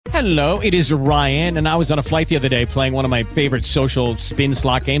Hello, it is Ryan, and I was on a flight the other day playing one of my favorite social spin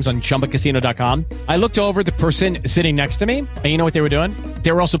slot games on ChumbaCasino.com. I looked over at the person sitting next to me, and you know what they were doing?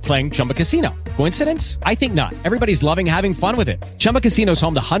 They were also playing Chumba Casino. Coincidence? I think not. Everybody's loving having fun with it. Chumba Casino is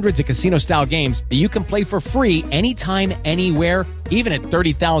home to hundreds of casino-style games that you can play for free anytime, anywhere, even at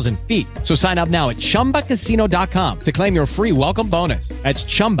 30,000 feet. So sign up now at ChumbaCasino.com to claim your free welcome bonus. That's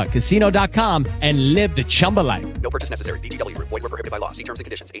ChumbaCasino.com and live the Chumba life. No purchase necessary. VGW. Void where prohibited by law. See terms and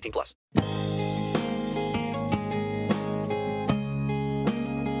conditions. 18+.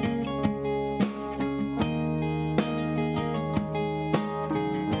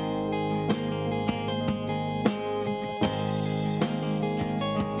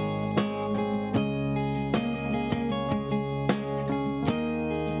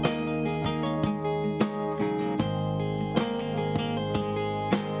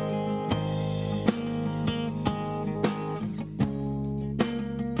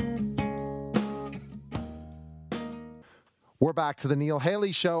 We're back to the Neil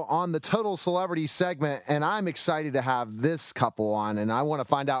Haley Show on the Total Celebrity segment, and I'm excited to have this couple on, and I want to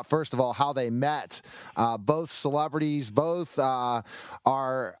find out, first of all, how they met. Both celebrities, both are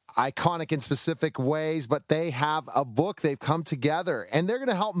iconic in specific ways, but they have a book. They've come together, and they're going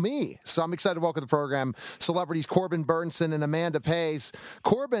to help me. So I'm excited to welcome to the program celebrities Corbin Bernsen and Amanda Pays.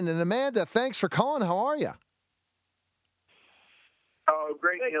 Corbin and Amanda, thanks for calling. How are you? Oh,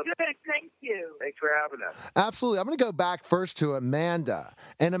 great, Neil. Good, thank you. Thanks for having us. Absolutely. I'm going to go back first to Amanda.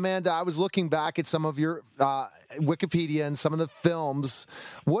 And Amanda, I was looking back at some of your Wikipedia and some of the films.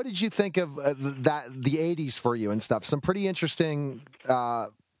 What did you think of the 80s for you and stuff? Some pretty interesting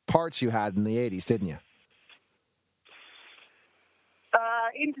parts you had in the 80s, didn't you?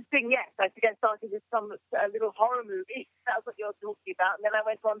 Interesting, yes. I think I started with a little horror movie. That's what you're talking about. And then I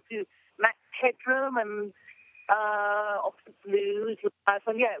went on to Max Headroom and Oxford Blues.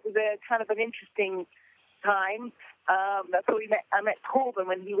 So yeah, it was a kind of an interesting time. That's where I met Corbin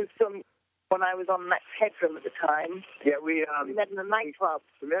when I was on Max Headroom at the time. Yeah, we met in the nightclub.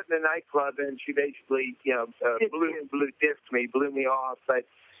 We met in the nightclub, and she basically, blew me off. But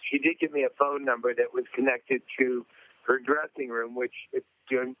she did give me a phone number that was connected to her dressing room, which, if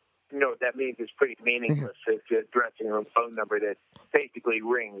you know what that means, is pretty meaningless. It's a dressing room phone number that basically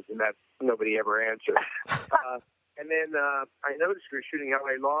rings, and that nobody ever answers. And then I noticed we were shooting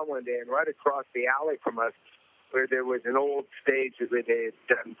LA Law one day, and right across the alley from us, where there was an old stage where they had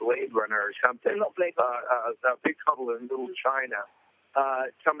done Blade Runner or something, a Big Trouble in Little China.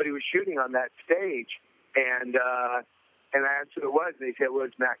 Somebody was shooting on that stage, and I asked who it was, and they said, well,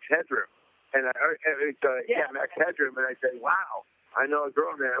 it's Max Headroom. And Max Headroom, and I said, wow, I know a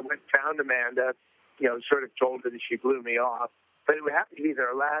girl there. I went and found Amanda, sort of told her that she blew me off. But it would happen to be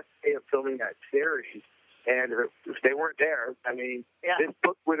their last day of filming that series. And if they weren't there, this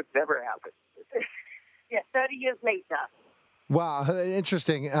book would have never happened. Yeah, 30 years later. Wow,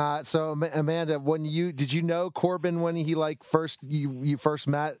 interesting. So Amanda, did you know Corbin when he you first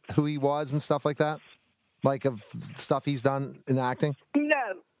met, who he was and stuff like that? Like of stuff he's done in acting?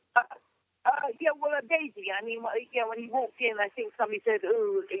 No. Daisy. When he walked in, I think somebody said,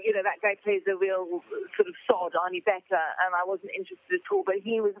 "Oh, that guy plays a real sort of sod, Arnie Becker," and I wasn't interested at all. But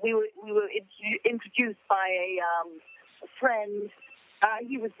we were introduced by a friend.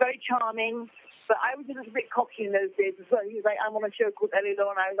 He was very charming, but I was a little bit cocky in those days as well. He was like, "I'm on a show called Ellie Law,"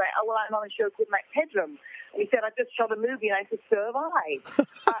 and I was like, "Oh, well, I'm on a show called Max Headroom." And he said, "I just shot a movie," and I said, "So have I."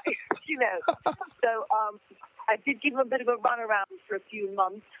 So I did give him a bit of a runaround for a few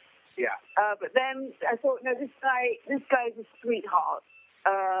months. Yeah. But then I thought, no, this guy's a sweetheart.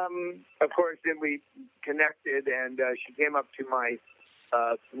 Of course, then we connected, and she came up to my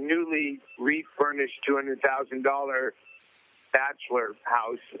newly refurnished $200,000 bachelor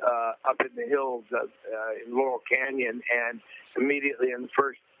house up in the hills in Laurel Canyon, and immediately in the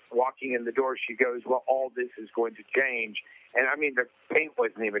first walking in the door, she goes, "Well, all this is going to change." And the paint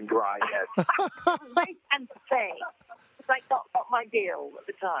wasn't even dry yet. Right, and to say. It's like not my deal at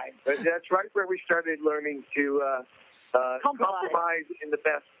the time. But that's right where we started learning to compromise in the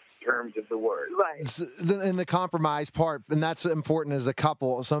best terms of the word. Right. In the compromise part, and that's important as a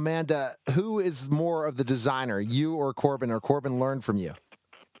couple. So, Amanda, who is more of the designer, you or Corbin learned from you?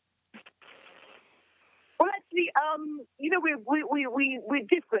 Well, actually, we're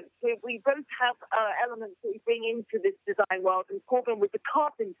different. We both have elements that we bring into this design world. And Corbin was a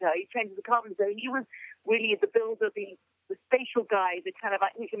carpenter. He trained as a carpenter. He was really the builder, the spatial guy, the kind of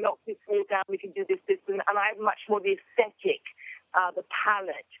like, we can knock this wall down, we can do this, and I'm much more the aesthetic, the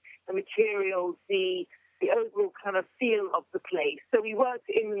palette, the materials, the overall kind of feel of the place. So we worked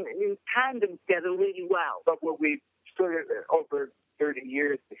in tandem together really well. But what we stood over 30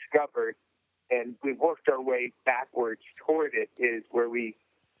 years discovered, and we've worked our way backwards toward it, is where we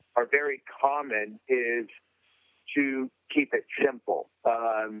are very common is to keep it simple.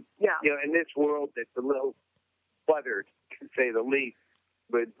 In this world that's a little cluttered, to say the least,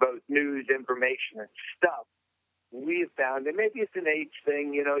 with both news, information, and stuff, we have found, and maybe it's an age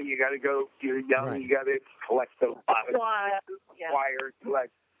thing, you got to go, you're young, right. You got to collect those wires,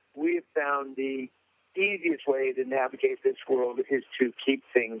 collect. We have found the easiest way to navigate this world is to keep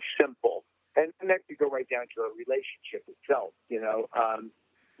things simple. And that could go right down to a relationship itself,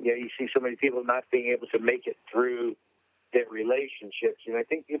 you see so many people not being able to make it through their relationships, and I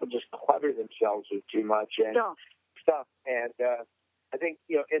think people just clutter themselves with too much and stuff. And I think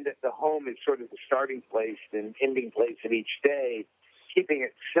in the home is sort of the starting place and ending place of each day. Keeping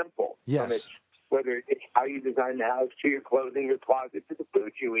it simple. Yes. Whether it's how you design the house, to your clothing, your closet, to the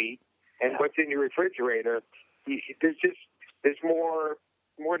food you eat, and what's in your refrigerator. There's more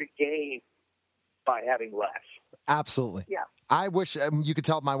to gain by having less. Absolutely. Yeah. I wish you could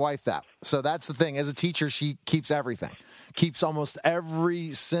tell my wife that. So that's the thing. As a teacher, she keeps everything, keeps almost every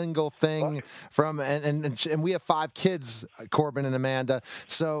single thing from, and we have 5 kids, Corbin and Amanda.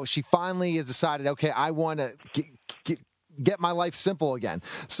 So she finally has decided, okay, I want to get my life simple again.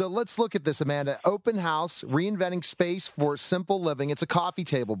 So let's look at this, Amanda. Open House, Reinventing Space for Simple Living. It's a coffee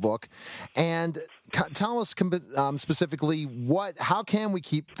table book. And tell us specifically how can we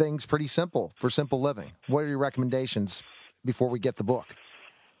keep things pretty simple for simple living? What are your recommendations before we get the book?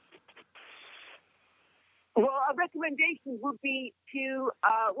 Well, a recommendation would be to,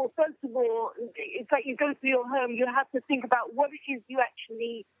 first of all, it's like you go through your home, you have to think about what it is you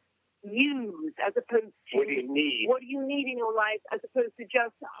actually use as opposed to what do you need in your life, as opposed to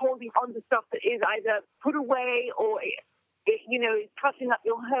just holding on to stuff that is either put away or is touching up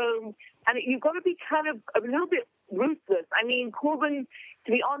your home. And you've got to be kind of a little bit ruthless. I mean, Corbin,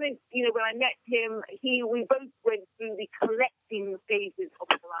 to be honest, when I met him, we both went through the collecting phases of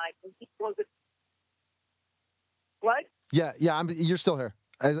his life, and he wasn't. What? Yeah, you're still here.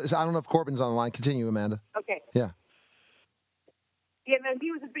 I don't know if Corbin's on the line. Continue, Amanda. Okay. Yeah. Yeah, no, he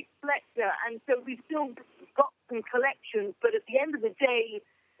was a big collector, and so we've still got some collections, but at the end of the day,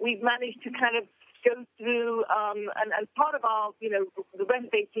 we've managed to kind of go through, and part of our, the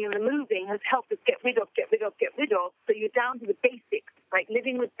renovating and the moving has helped us get rid of. So you're down to the basics, like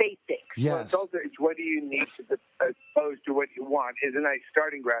living with basics. Yes. Well, it's what do you need as opposed to what you want is a nice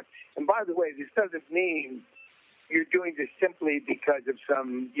starting ground. And by the way, this doesn't mean you're doing this simply because of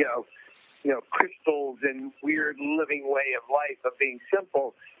some, crystals and weird living way of life of being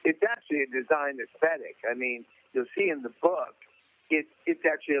simple. It's actually a design aesthetic. I mean, you'll see in the book, it's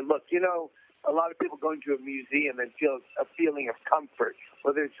actually a look. A lot of people go into a museum and feel a feeling of comfort.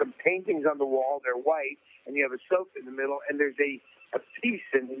 Well, there's some paintings on the wall, they're white, and you have a sofa in the middle, and there's a peace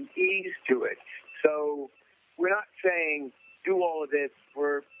and an ease to it. So we're not saying do all of this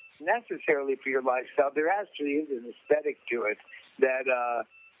for necessarily for your lifestyle. There actually is an aesthetic to it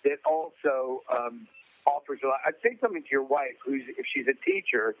that also offers a lot. I'd say something to your wife, if she's a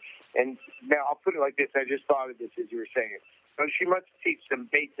teacher, and now I'll put it like this, I just thought of this as you were saying it. So she must teach some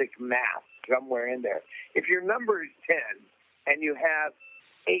basic math somewhere in there. If your number is 10 and you have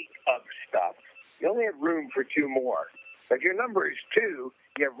 8 of stuff, you only have room for 2 more. But if your number is 2,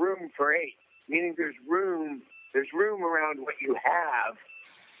 you have room for 8, meaning there's room around what you have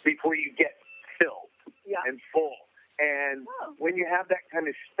before you get filled and full. And when you have that kind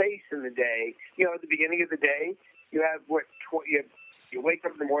of space in the day, at the beginning of the day, you have you wake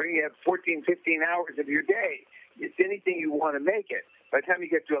up in the morning, you have 14, 15 hours of your day. It's anything you want to make it. By the time you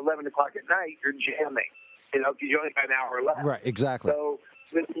get to 11 o'clock at night, you're jamming, because you only got an hour left. Right, exactly. So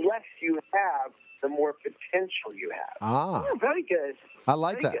the less you have, the more potential you have. Ah. Oh, very good. I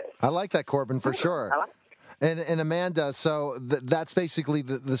like very that. Good. I like that, Corbin, for sure. I like And Amanda, so that's basically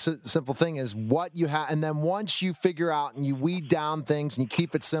the simple thing is what you have. And then once you figure out and you weed down things and you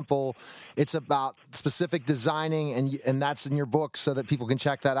keep it simple, it's about specific designing. And that's in your book so that people can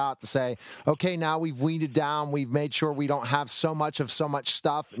check that out to say, okay, now we've weeded down. We've made sure we don't have so much of so much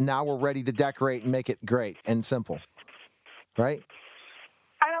stuff. Now we're ready to decorate and make it great and simple. Right?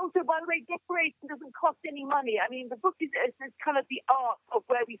 And also, by the way, decoration doesn't cost any money. I mean, the book is kind of the art of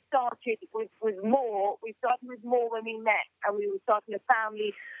where we started with more. We started with more when we met, and we were starting a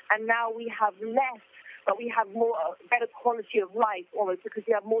family, and now we have less, but we have better quality of life almost because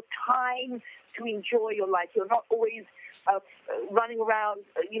you have more time to enjoy your life. You're not always running around,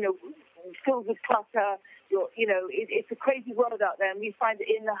 filled with clutter. It's a crazy world out there, and we find that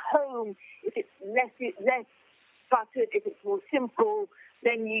in the home, if it's less cluttered, if it's more simple,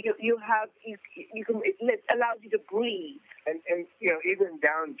 then you can it allows you to breathe. And even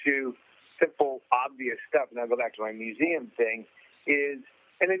down to simple, obvious stuff, and I'll go back to my museum thing, and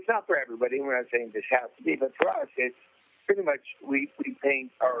it's not for everybody, we're not saying this has to be, but for us, it's pretty much we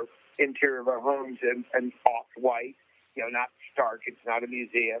paint our interior of our homes and off-white, not stark, it's not a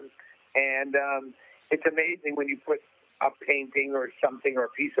museum. And it's amazing when you put a painting or something or a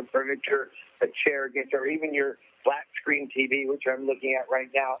piece of furniture, a chair against, or even your flat screen TV, which I'm looking at right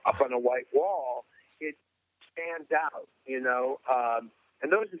now, up on a white wall, it stands out, and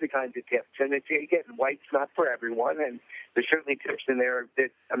those are the kinds of tips. And again, white's not for everyone, and there's certainly tips in there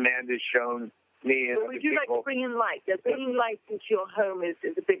that Amanda's shown me and well, other we do people. like bringing light. Bringing light into your home is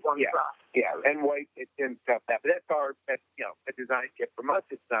a big one for us. Yeah, and white and stuff like that. But that's a design tip from us.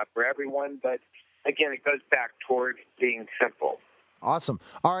 It's not for everyone, but again, it goes back toward being simple. Awesome.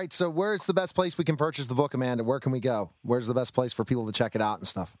 All right, so where's the best place we can purchase the book, Amanda? Where can we go? Where's the best place for people to check it out and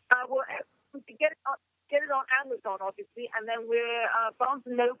stuff? Well, we can get it on Amazon, obviously, and then we're Barnes &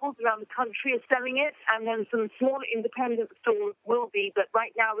 Nobles around the country are selling it, and then some smaller independent stores will be. But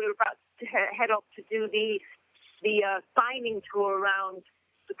right now we're about to head off to do the signing tour around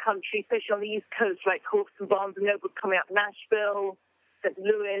the country, especially on the East Coast, like Corbin, Barnes & Noble coming up, Nashville, St.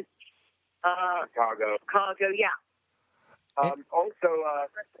 Louis, Chicago, yeah. Also,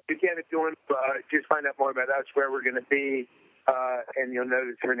 again, if you want to just find out more about us, where we're going to be, and you'll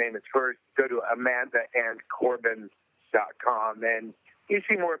notice her name is first, go to amandaandcorbin.com, and you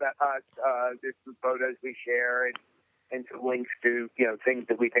see more about us. There's some photos we share and some links to, things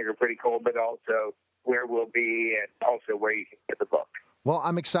that we think are pretty cool, but also where we'll be and also where you can get the book. Well,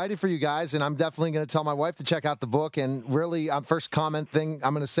 I'm excited for you guys, and I'm definitely going to tell my wife to check out the book. And really, first comment thing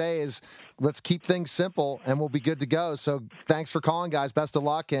I'm going to say is let's keep things simple, and we'll be good to go. So thanks for calling, guys. Best of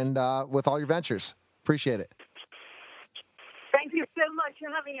luck, and with all your ventures. Appreciate it. Thank you so much for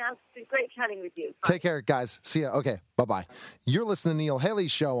having us. It's been great chatting with you. Bye. Take care, guys. See ya. Okay, bye-bye. You're listening to the Neil Haley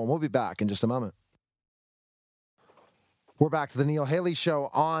Show, and we'll be back in just a moment. We're back to the Neil Haley Show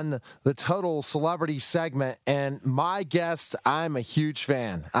on the Total Celebrity segment, and my guest, I'm a huge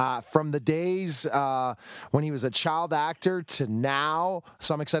fan. From the days when he was a child actor to now,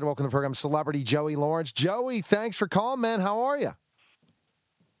 so I'm excited to welcome to the program celebrity Joey Lawrence. Joey, thanks for calling, man. How are you?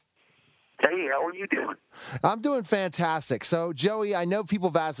 Hey, how are you doing? I'm doing fantastic. So, Joey, I know people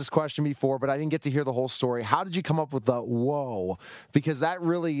have asked this question before, but I didn't get to hear the whole story. How did you come up with the whoa? Because that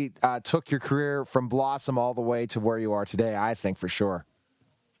really took your career from blossom all the way to where you are today, I think, for sure.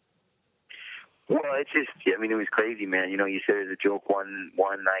 Well, it was crazy, man. You said it as a joke one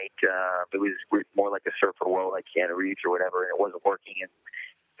night. It was more like a surfer whoa, like Keanu Reeves or whatever, and it wasn't working. And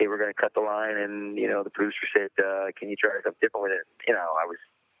they were going to cut the line, and, the producer said, can you try something different with it? I was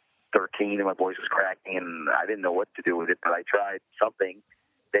 13 and my voice was cracking and I didn't know what to do with it, but I tried something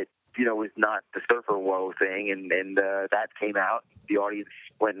that, was not the surfer whoa thing, and that came out. The audience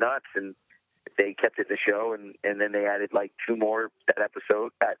went nuts, and they kept it in the show, and then they added like 2 more that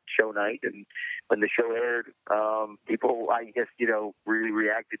episode, that show night, and when the show aired, people, I guess, really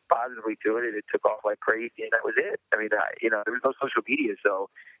reacted positively to it, and it took off like crazy, and that was it. I mean, there was no social media, so,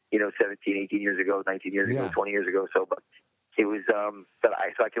 17, 18 years ago, 19 years ago, 20 years ago, so, but it was, so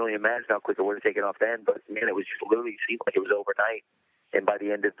I can only imagine how quick it would have taken off then, but man, it was just literally seemed like it was overnight. And by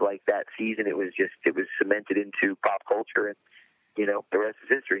the end of like that season, it was cemented into pop culture, and, the rest is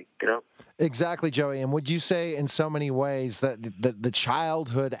history, Exactly, Joey. And would you say in so many ways that the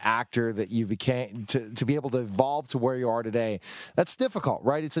childhood actor that you became, to be able to evolve to where you are today, that's difficult,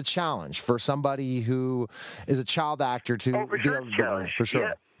 right? It's a challenge for somebody who is a child actor to be able to do it, for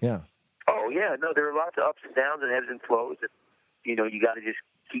sure. Yeah. Oh, yeah. No, there are lots of ups and downs and ebbs and flows, and, you got to just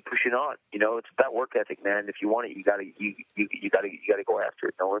keep pushing on. It's about work ethic, man. If you want it, you got to go after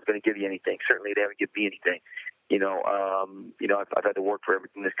it. No one's going to give you anything. Certainly, they haven't given me anything. I've had to work for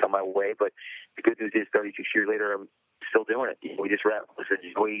everything that's come my way, but the good news is 36 years later, I'm still doing it. We just wrapped this a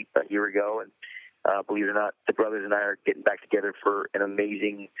year ago, and believe it or not, the brothers and I are getting back together for an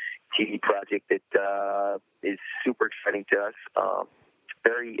amazing TV project that is super exciting to us.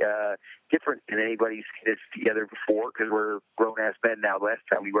 Very different than anybody's seen us together before, because we're grown-ass men now. Last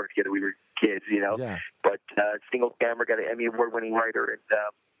time we worked together, we were kids, Yeah. But single camera, got an Emmy Award-winning writer, and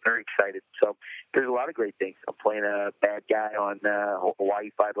very excited. So there's a lot of great things. I'm playing a bad guy on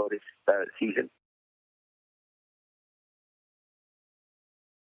Hawaii Five-0 this season.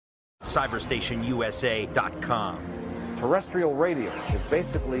 CyberstationUSA.com. Terrestrial radio is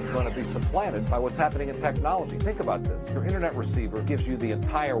basically going to be supplanted by what's happening in technology. Think about this. Your internet receiver gives you the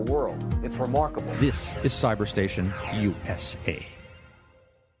entire world. It's remarkable. This is Cyberstation USA.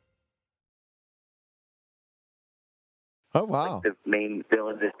 Oh, wow. like the main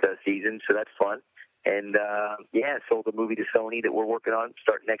villain this season, so that's fun. And, sold a movie to Sony that we're working on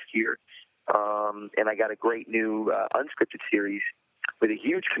starting next year. And I got a great new unscripted series with a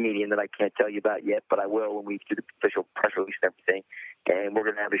huge comedian that I can't tell you about yet, but I will when we do the official press release and everything. And we're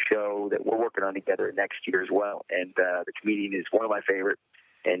going to have a show that we're working on together next year as well. And the comedian is one of my favorites,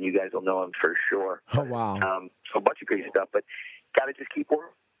 and you guys will know him for sure. Oh, wow. So a bunch of great stuff, but got to just keep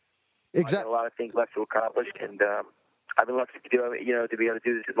working. Exactly. A lot of things left to accomplish, and I've been lucky to be able to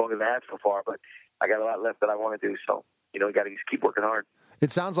do this as long as I have so far, but I got a lot left that I want to do, so, we got to just keep working hard. It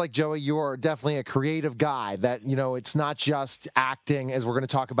sounds like, Joey, you're definitely a creative guy, that, it's not just acting, as we're going to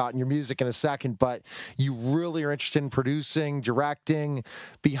talk about in your music in a second, but you really are interested in producing, directing,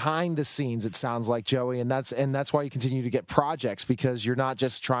 behind the scenes, it sounds like, Joey, and that's why you continue to get projects, because you're not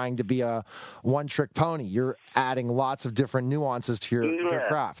just trying to be a one-trick pony. You're adding lots of different nuances to your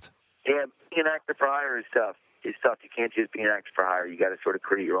craft. Yeah, being an actor for hire is tough. It's tough. You can't just be an actor for hire. You got to sort of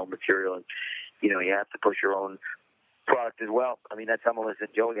create your own material, and, you have to push your own product as well. I mean, that's how Melissa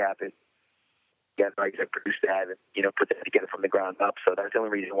and Joey happened. Yeah, I produced that and, put that together from the ground up. So that's the only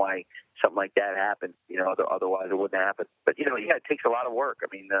reason why something like that happened. Otherwise it wouldn't happen. But, it takes a lot of work. I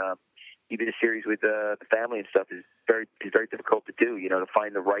mean, even a series with the family and stuff is very difficult to do, to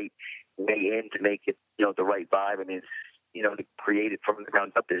find the right way in to make it, the right vibe. I mean, to create it from the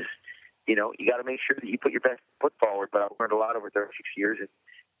ground up is, you got to make sure that you put your best foot forward. But I've learned a lot over 36 years and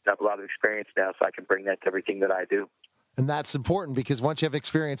I have a lot of experience now, so I can bring that to everything that I do. And that's important, because once you have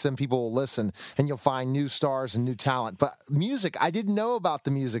experience, then people will listen and you'll find new stars and new talent. But music, I didn't know about the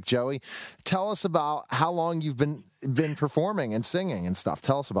music, Joey. Tell us about how long you've been performing and singing and stuff.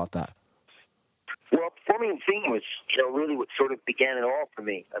 Tell us about that. Well, performing and singing was, really what sort of began it all for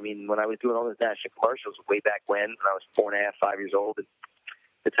me. I mean, when I was doing all those national commercials way back when I was 4.5, 5 years old, and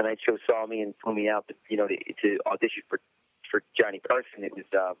the Tonight Show saw me and flew me out to audition for Johnny Carson. It was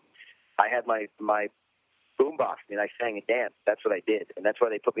I had my boombox. I mean, I sang and danced. That's what I did, and that's why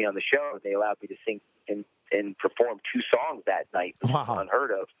they put me on the show. They allowed me to sing and perform 2 songs that night. Wow.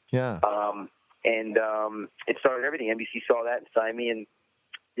 Unheard of. Yeah. It started everything. NBC saw that and signed me, and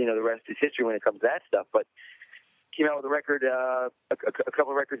the rest is history when it comes to that stuff. But came out with a record, a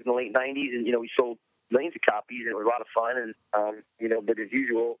couple of records in the late '90s, and we sold millions of copies, and it was a lot of fun. And but as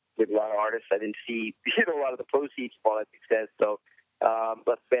usual with a lot of artists, I didn't see a lot of the proceeds from all that success. So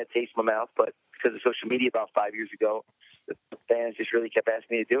left a bad taste in my mouth. But because of social media about 5 years ago, the fans just really kept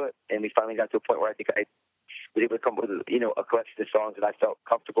asking me to do it, and we finally got to a point where I think I was able to come up with a collection of songs that I felt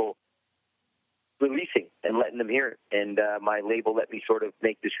comfortable releasing and letting them hear it. And my label let me sort of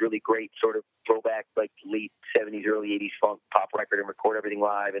make this really great sort of throwback, like late 70s, early 80s funk pop record and record everything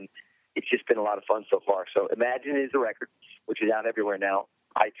live. And it's just been a lot of fun so far. So Imagine is the record, which is out everywhere now.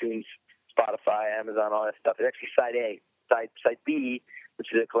 iTunes, Spotify, Amazon, all that stuff. It's actually side A. Side B,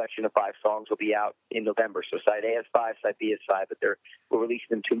 which is a collection of 5 songs, will be out in November. So side A has 5, side B has 5, but we're releasing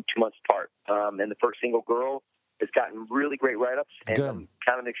them two months apart. And the first single, Girl, has gotten really great write-ups, and Good. I'm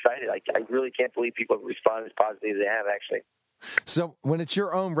kind of excited. I really can't believe people have responded as positively as they have, actually. So when it's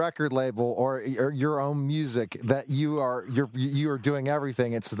your own record label or your own music that you are doing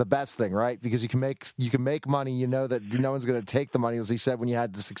everything, it's the best thing, right? Because you can make money. You know that no one's going to take the money, as you said when you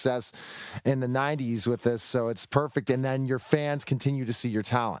had the success in the '90s with this. So it's perfect, and then your fans continue to see your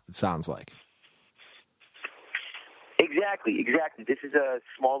talent. It sounds like. Exactly. This is a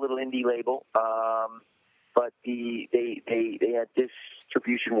small little indie label, but they had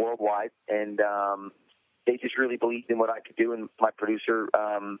distribution worldwide, and they just really believed in what I could do, and my producer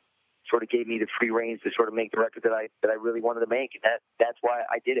sort of gave me the free reins to sort of make the record that I really wanted to make, and that's why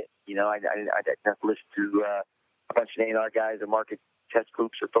I did it. I didn't have to listen to a bunch of A&R guys or market test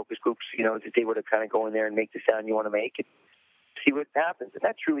groups or focus groups. Just able to kind of go in there and make the sound you want to make and see what happens. And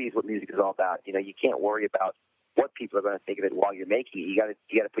that truly is what music is all about. You can't worry about what people are going to think of it while you're making it. You got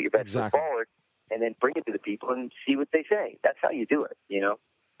to put your best foot forward and then bring it to the people and see what they say. That's how you do it.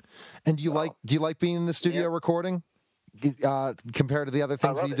 And do you like being in the studio recording compared to the other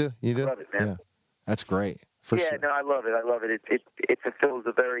things that you do? You do? I love it, man. Yeah. That's great. For sure. No, I love it. It fulfills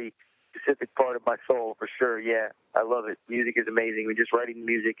a very specific part of my soul, for sure. Yeah, I love it. Music is amazing. We're just writing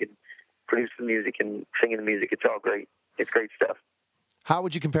music and producing the music and singing the music. It's all great. It's great stuff. How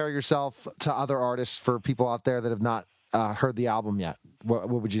would you compare yourself to other artists for people out there that have not heard the album yet? What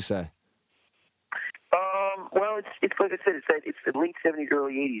would you say? Well, it's like I said, it's the late 70s,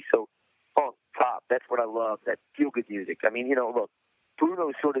 early 80s, so funk, pop, that's what I love, that feel-good music. I mean, look, Bruno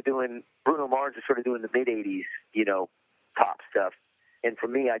Mars is sort of doing the mid-80s, pop stuff. And for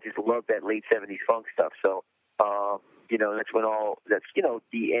me, I just love that late 70s funk stuff. So, that's when that's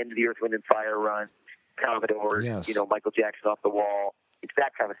the Earth, Wind & Fire run, Commodores, Yes. Michael Jackson off the wall. It's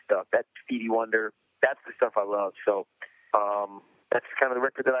that kind of stuff. That's Stevie Wonder. That's the stuff I love. So that's kind of the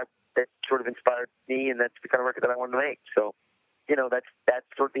record that sort of inspired me, and that's the kind of record that I wanted to make. So, that's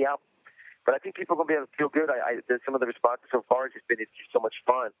sort of the album. But I think people are going to be able to feel good. Some of the responses so far has just been, it's just so much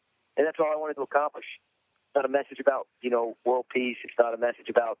fun. And that's all I wanted to accomplish. It's not a message about, world peace. It's not a message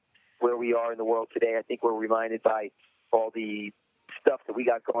about where we are in the world today. I think we're reminded by all the stuff that we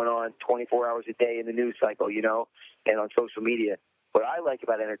got going on 24 hours a day in the news cycle, and on social media. What I like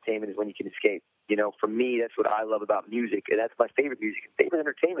about entertainment is when you can escape. For me, that's what I love about music, and that's my favorite music. Favorite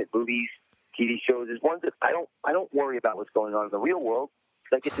entertainment, movies, TV shows, is ones that I don't worry about what's going on in the real world.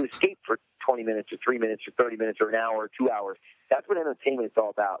 I get to escape for 20 minutes or 3 minutes or 30 minutes or an hour or 2 hours. That's what entertainment is all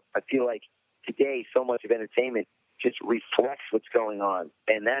about. I feel like today so much of entertainment just reflects what's going on.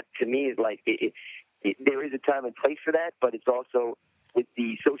 And that, to me, is like there is a time and place for that, but it's also with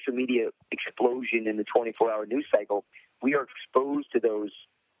the social media explosion in the 24-hour news cycle, we are exposed to those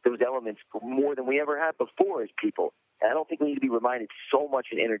elements more than we ever have before as people. And I don't think we need to be reminded so much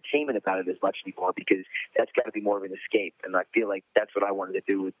in entertainment about it as much anymore, because that's got to be more of an escape. And I feel like that's what I wanted to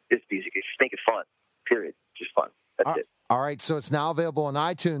do with this music, is just make it fun, period. Just fun. That's it. All right, so it's now available on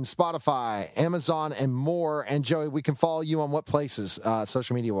iTunes, Spotify, Amazon, and more. And, Joey, we can follow you on what places,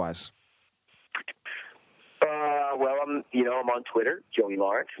 social media-wise? Well, I'm on Twitter, Joey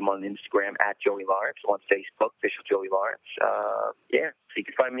Lawrence. I'm on Instagram, @Joey Lawrence. I'm on Facebook, official Joey Lawrence. So you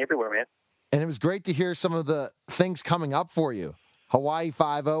can find me everywhere, man. And it was great to hear some of the things coming up for you. Hawaii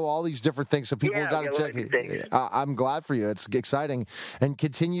 5-0, all these different things. So people got to check it. I'm glad for you. It's exciting. And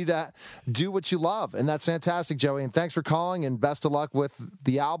continue to do what you love. And that's fantastic, Joey. And thanks for calling, and best of luck with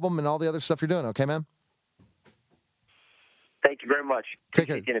the album and all the other stuff you're doing. Okay, man? Thank you very much. Take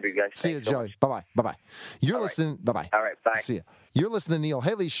care. Appreciate the interview, guys. See you, Joey. Bye-bye. Bye-bye. You're listening. Bye-bye. All right, bye. See you. You're listening to the Neil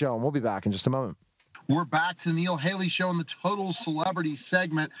Haley Show, and we'll be back in just a moment. We're back to the Neil Haley Show in the Total Celebrity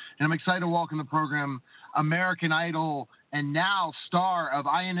segment, and I'm excited to welcome to the program American Idol and now star of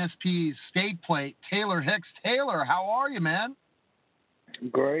INSP's State Plate, Taylor Hicks. Taylor, how are you, man?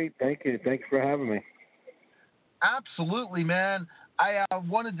 Great. Thank you. Thanks for having me. Absolutely, man. I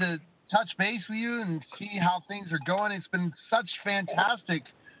wanted to touch base with you and see how things are going. It's been such fantastic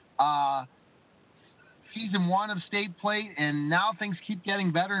season one of State Plate, and now things keep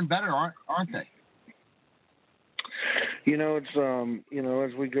getting better and better, aren't they? It's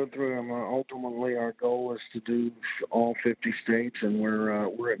as we go through them, ultimately our goal is to do all 50 states, and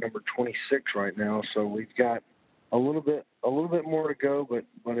we're at number 26 right now. So we've got a little bit more to go, but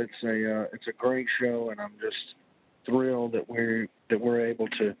it's a great show, and I'm just thrilled that we're able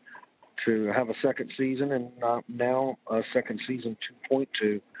to have a second season, and now a second season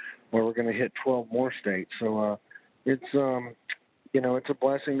 2.2, where we're going to hit 12 more states. So it's a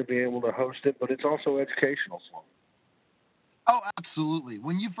blessing to be able to host it, but it's also educational. Oh, absolutely.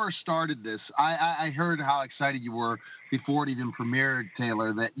 When you first started this, I heard how excited you were before it even premiered,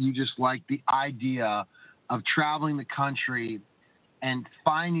 Taylor, that you just liked the idea of traveling the country and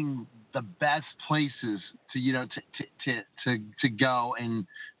finding the best places to go and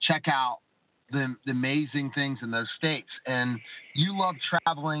check out the amazing things in those states. And you love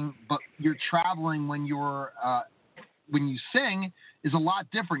traveling, but you're traveling when when you sing is a lot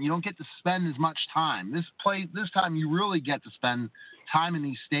different. You don't get to spend as much time. This time you really get to spend time in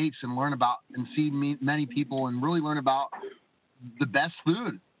these states and learn about and see many people and really learn about the best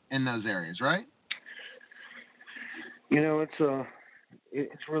food in those areas, right?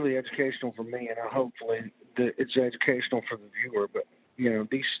 It's really educational for me, and hopefully it's educational for the viewer. But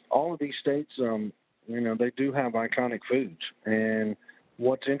all of these states, they do have iconic foods, and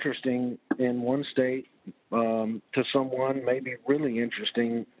what's interesting in one state to someone may be really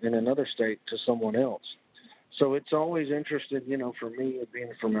interesting in another state to someone else. So it's always interesting, for me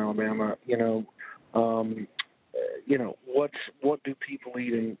being from Alabama, what do people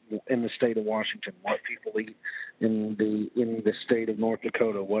eat in the state of Washington? What people eat in the state of North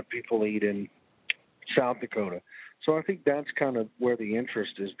Dakota? What people eat in South Dakota? So I think that's kind of where the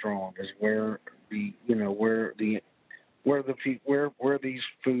interest is drawn, is where these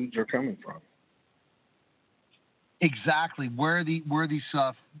foods are coming from. Exactly, where these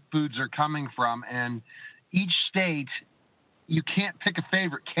foods are coming from, and each state, you can't pick a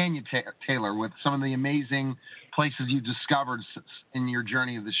favorite, can you, Taylor? With some of the amazing places you discovered in your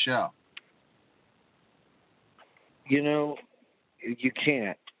journey of the show. You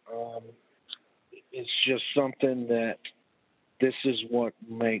can't. It's just something that this is what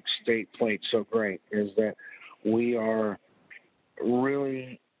makes State Plate so great, is that we are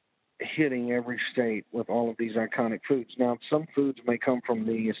really hitting every state with all of these iconic foods. Now, some foods may come from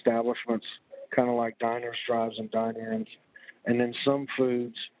the establishments kind of like diners, drives, and dine-ins. And then some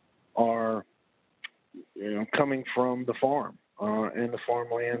foods are, coming from the farm and the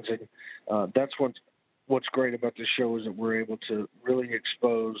farmlands. And that's what's great about this show is that we're able to really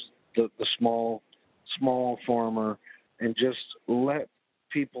expose the small farmer and just let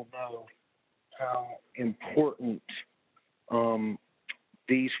people know how important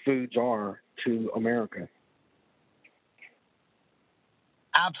these foods are to America.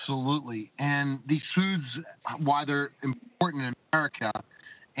 Absolutely. And these foods, why they're important in America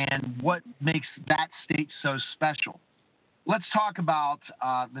and what makes that state so special. Let's talk about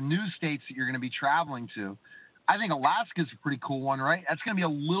the new states that you're going to be traveling to. I think Alaska's a pretty cool one, right? That's going to be a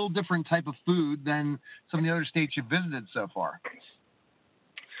little different type of food than some of the other states you've visited so far.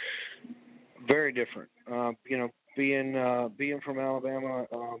 Very different. Being from Alabama,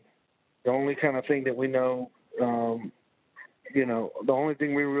 the only kind of thing that we know, the only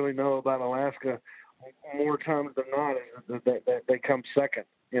thing we really know about Alaska more times than not is that they come second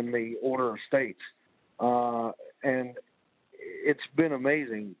in the order of states. And it's been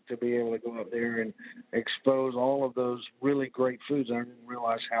amazing to be able to go up there and expose all of those really great foods. I didn't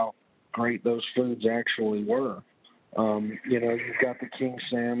realize how great those foods actually were. You've got the king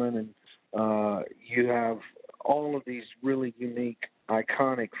salmon, and you have all of these really unique,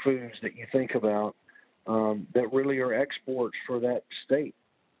 iconic foods that you think about that really are exports for that state.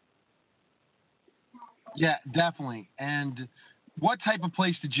 Yeah, definitely. And what type of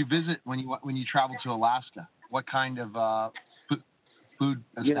place did you visit when you traveled to Alaska? What kind of food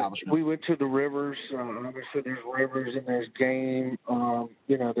establishment? We went to the rivers. Obviously, there's rivers and there's game.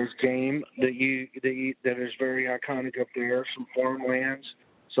 There's game that is very iconic up there. Some farmlands.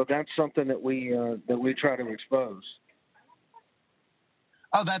 So that's something that we try to expose.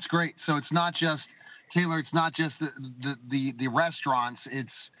 Oh, that's great. So it's not just Taylor. It's not just the restaurants. It's,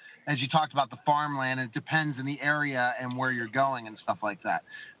 as you talked about, the farmland. It depends in the area and where you're going and stuff like that.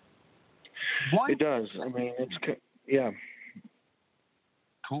 It does. I mean, yeah.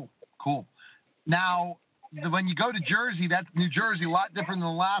 Cool. Now, when you go to Jersey, that's New Jersey, a lot different than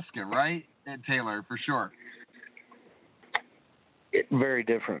Alaska, right, Taylor, for sure. Very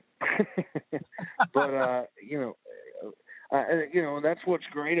different. But, that's what's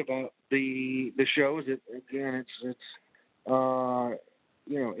great about the show is that, again,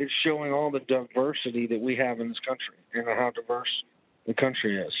 it's showing all the diversity that we have in this country and how diverse the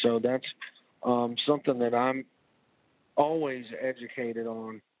country is. So that's something that I'm always educated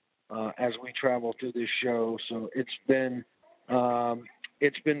on as we travel through this show. So it's been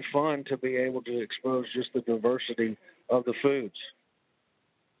fun to be able to expose just the diversity of the foods.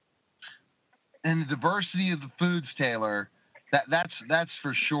 And the diversity of the foods, Taylor, that's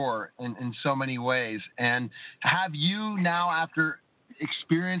for sure in so many ways. And have you now, after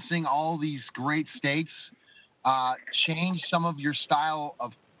experiencing all these great states, changed some of your style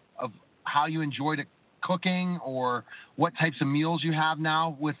of how you enjoy cooking, or what types of meals you have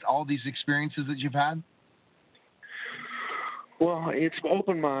now with all these experiences that you've had? Well, it's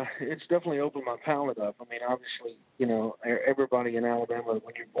definitely opened my palate up. I mean, obviously, everybody in Alabama,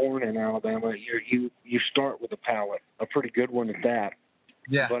 when you're born in Alabama, you start with a palate, a pretty good one at that.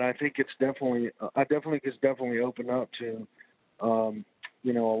 Yeah. But I think it's definitely opened up to, a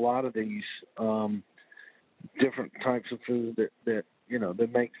lot of these different types of food that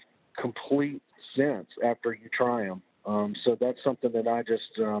make complete sense after you try them. So that's something that I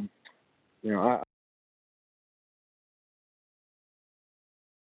just,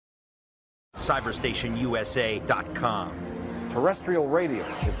 CyberstationUSA.com. Terrestrial radio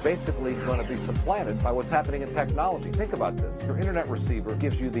is basically going to be supplanted by what's happening in technology. Think about this. Your internet receiver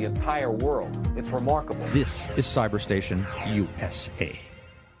gives you the entire world. It's remarkable. This is Cyberstation USA.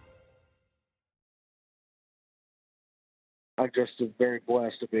 I just am very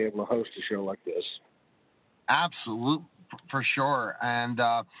blessed to be able to host a show like this. Absolutely, for sure. And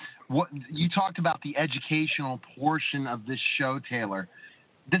what you talked about, the educational portion of this show, Taylor.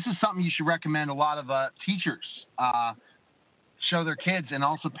 This is something you should recommend a lot of teachers show their kids, and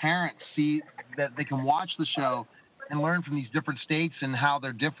also parents see that they can watch the show and learn from these different states and how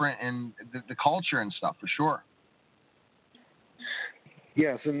they're different and the culture and stuff, for sure.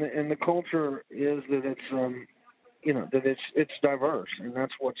 Yes, and the culture is that it's it's diverse, and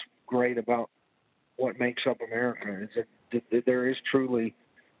that's what's great about what makes up America, is that there is truly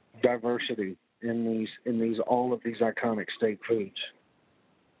diversity in all of these iconic state foods.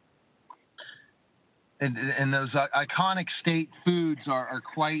 And those iconic state foods are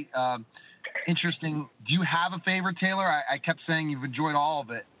quite interesting. Do you have a favorite, Taylor? I kept saying you've enjoyed all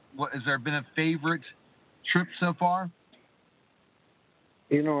of it. Has there been a favorite trip so far?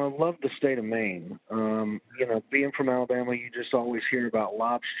 You know, I love the state of Maine. You know, being from Alabama, you just always hear about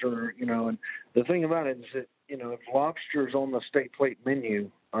lobster, you know, and the thing about it is that, you know, if lobster's on the state plate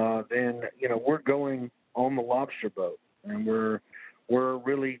menu, then, you know, we're going on the lobster boat, and we're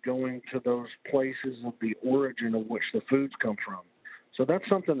really going to those places of the origin of which the foods come from. So that's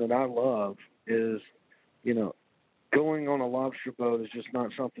something that I love is, you know, going on a lobster boat is just not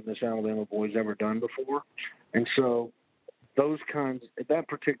something this Alabama boy's ever done before. And so those kinds, that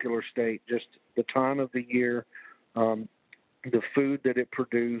particular state, just the time of the year, the food that it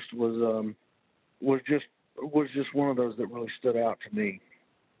produced was just one of those that really stood out to me.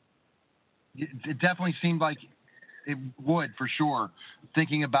 It definitely seemed like it would, for sure,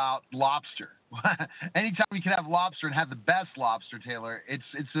 thinking about lobster. Anytime you can have lobster and have the best lobster, Taylor,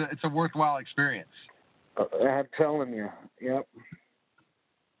 it's a worthwhile experience. I'm telling you, yep.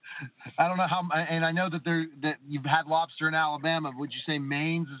 I don't know how, and I know that you've had lobster in Alabama. Would you say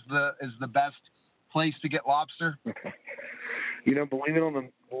Maine's is the best place to get lobster? You know, believe it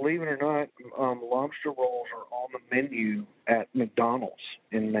or not, lobster rolls are on the menu at McDonald's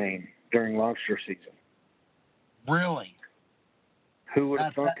in Maine during lobster season. Really? Who would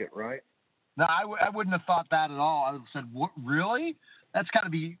have thunk it, right? No, I wouldn't have thought that at all. I would have said, what, really? That's got to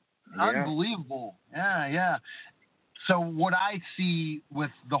be unbelievable. Yeah. So what I see with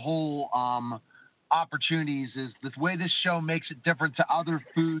the whole opportunities is the way this show makes it different to other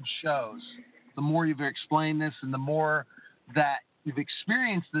food shows. The more you've explained this and the more that you've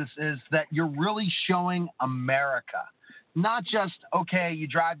experienced this is that you're really showing America. Not just, okay, you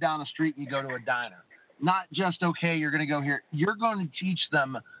drive down the street and you go to a diner. Not just, okay, you're going to go here. You're going to teach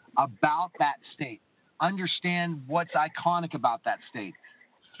them about that state. Understand what's iconic about that state.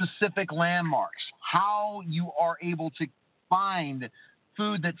 Specific landmarks. How you are able to find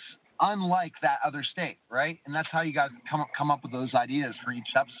food that's unlike that other state, right? And that's how you guys come up with those ideas for each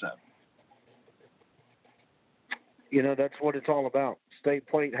episode. You know, that's what it's all about. State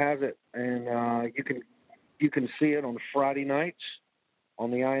Plate has it, and you can see it on Friday nights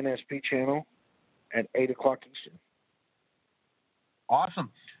on the INSP channel at 8 o'clock Eastern.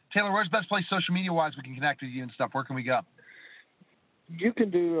 Awesome. Taylor, where's the best place social media-wise we can connect with you and stuff? Where can we go? You can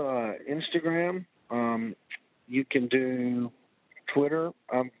do Instagram. You can do Twitter.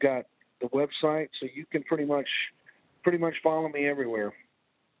 I've got the website, so you can pretty much follow me everywhere.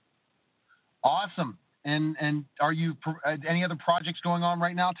 Awesome. And are you any other projects going on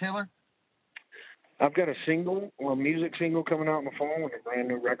right now, Taylor? I've got a music single coming out in the fall, and a brand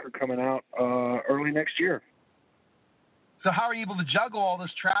new record coming out early next year. So how are you able to juggle all this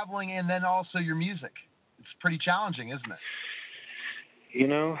traveling and then also your music? It's pretty challenging, isn't it? You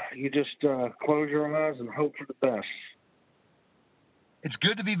know, you just close your eyes and hope for the best. It's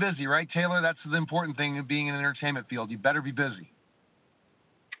good to be busy, right, Taylor? That's the important thing of being in an entertainment field. You better be busy.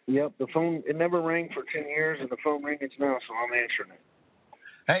 Yep, the phone, it never rang for 10 years, and the phone rings now, so I'm answering it.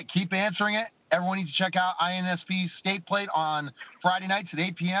 Hey, keep answering it. Everyone needs to check out INSP State Plate on Friday nights at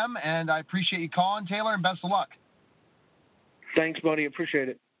 8 p.m., and I appreciate you calling, Taylor, and best of luck. Thanks, buddy. Appreciate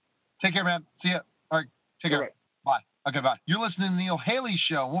it. Take care, man. See ya. All right, take care. Right. Bye. Okay, bye. You're listening to the Neil Haley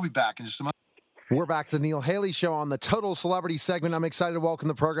Show. We'll be back in just a moment. We're back to the Neil Haley Show on the Total Celebrity segment. I'm excited to welcome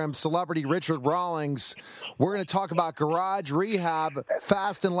the program celebrity Richard Rawlings. We're going to talk about garage rehab,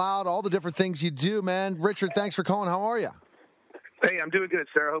 fast and loud, all the different things you do, man. Richard, thanks for calling. How are you? Hey, I'm doing good,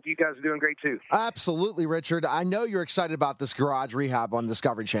 sir. I hope you guys are doing great, too. Absolutely, Richard. I know you're excited about this garage rehab on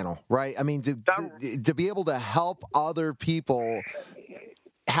Discovery Channel, right? I mean, to be able to help other people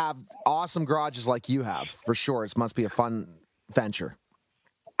have awesome garages like you have, for sure. It must be a fun venture.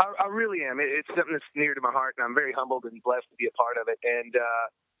 I really am. It's something that's near to my heart, and I'm very humbled and blessed to be a part of it. And,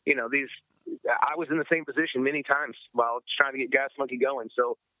 I was in the same position many times while trying to get Gas Monkey going.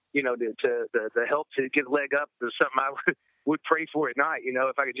 So, the help to get a leg up is something I would pray for at night.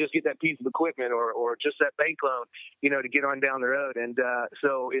 If I could just get that piece of equipment or just that bank loan, to get on down the road. And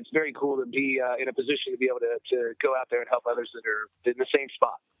so it's very cool to be in a position to be able to go out there and help others that are in the same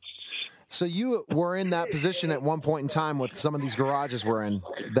spot. So you were in that position at one point in time with some of these garages we're in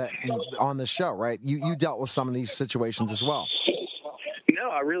that on this show, right? You dealt with some of these situations as well. No,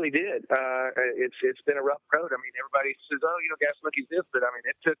 I really did. It's been a rough road. I mean, everybody says, "Oh, Gas Monkey's this," but I mean,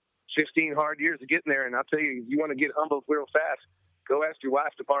 it took 15 hard years to get in there. And I'll tell you, if you want to get humbled real fast, go ask your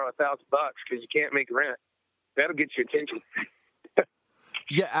wife to borrow $1,000 because you can't make rent. That'll get your attention.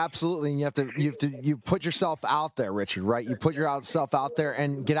 Yeah, absolutely. And you put yourself out there, Richard, right? You put yourself out there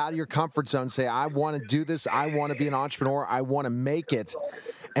and get out of your comfort zone. Say, I want to do this. I want to be an entrepreneur. I want to make it.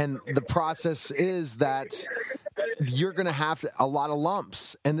 And the process is that you're going to have a lot of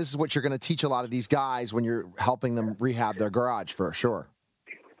lumps. And this is what you're going to teach a lot of these guys when you're helping them rehab their garage, for sure.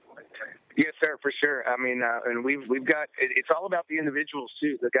 Yes, sir, for sure. I mean, and we've got it's all about the individuals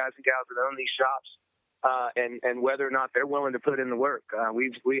too, the guys and gals that own these shops, and whether or not they're willing to put in the work.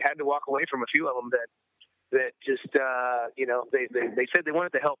 We had to walk away from a few of them that just they said they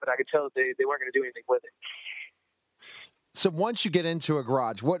wanted to help, but I could tell that they weren't going to do anything with it. So once you get into a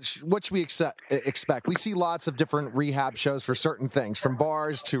garage, what should we expect? We see lots of different rehab shows for certain things, from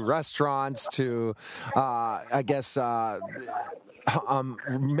bars to restaurants to,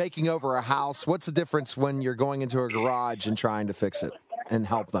 making over a house. What's the difference when you're going into a garage and trying to fix it and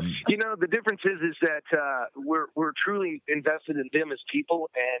help them? The difference is that we're truly invested in them as people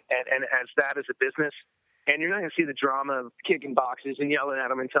and as that as a business. And you're not going to see the drama of kicking boxes and yelling at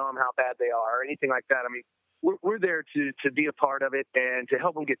them and telling them how bad they are or anything like that. I mean, we're there to be a part of it and to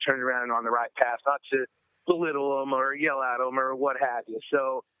help them get turned around and on the right path, not to belittle them or yell at them or what have you.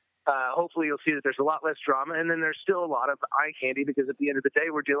 So hopefully you'll see that there's a lot less drama, and then there's still a lot of eye candy, because at the end of the day,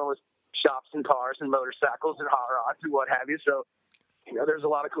 we're dealing with shops and cars and motorcycles and hot rods and what have you. So, there's a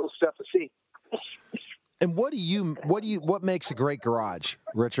lot of cool stuff to see. And what makes a great garage,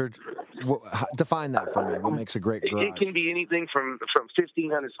 Richard? Define that for me. What makes a great garage? It can be anything from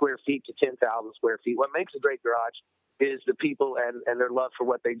 1,500 square feet to 10,000 square feet. What makes a great garage is the people and their love for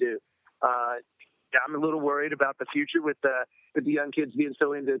what they do. I'm a little worried about the future with the young kids being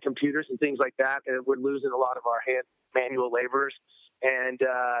so into computers and things like that, and we're losing a lot of our hand manual laborers. And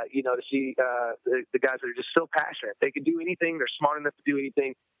to see the guys that are just so passionate, they can do anything. They're smart enough to do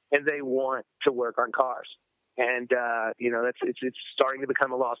anything, and they want to work on cars. And it's starting to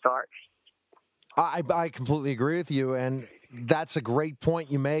become a lost art. I completely agree with you, and that's a great point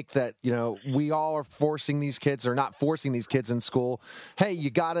you make, that, we all are forcing these kids, or not forcing these kids in school. Hey, you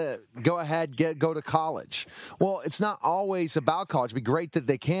got to go ahead, go to college. Well, it's not always about college. It'd be great that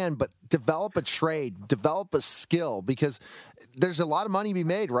they can, but develop a trade, develop a skill, because there's a lot of money to be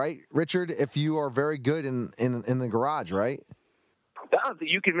made, right, Richard, if you are very good in the garage, right?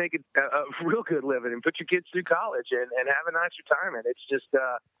 You can make a real good living and put your kids through college and have a nice retirement. It's just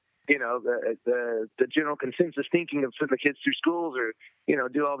the general consensus thinking of putting the kids through schools or,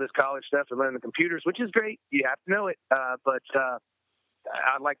 do all this college stuff and learn the computers, which is great. You have to know it. But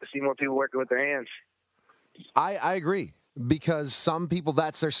I'd like to see more people working with their hands. I agree, because some people,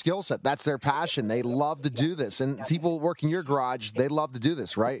 that's their skill set. That's their passion. They love to do this. And people working your garage, they love to do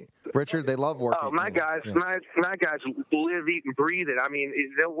this, right, Richard? They love working. Oh, my guys live, eat, and breathe it. I mean,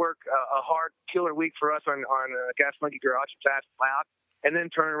 they'll work a hard killer week for us on Gas Monkey Garage, Fast and Loud, and then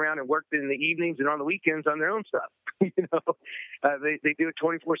turn around and work in the evenings and on the weekends on their own stuff. They do it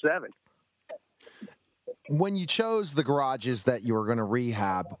 24/7. When you chose the garages that you were going to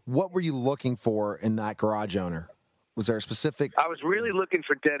rehab, what were you looking for in that garage owner? Was there a specific? I was really looking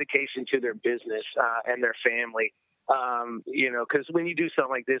for dedication to their business and their family. Because when you do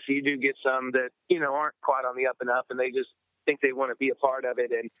something like this, you do get some that, aren't quite on the up and up, and they just think they want to be a part of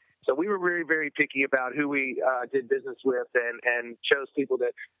it. And so we were very, very picky about who we did business with, and chose people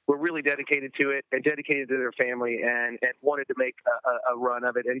that were really dedicated to it and dedicated to their family and wanted to make a run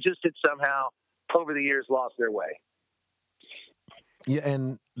of it, and just had somehow over the years lost their way. Yeah,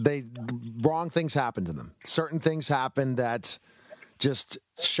 and wrong things happened to them. Certain things happened that just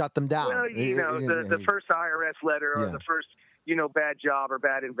shut them down. Well, the first IRS letter or the first, bad job or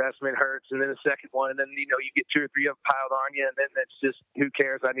bad investment hurts, and then the second one, and then, you get 2 or 3 of them piled on you, and then that's just, who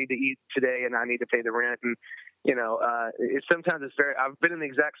cares? I need to eat today, and I need to pay the rent, and, sometimes I've been in the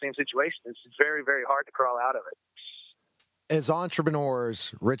exact same situation. It's very, very hard to crawl out of it. As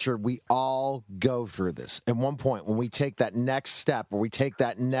entrepreneurs, Richard, we all go through this. At one point, when we take that next step, or we take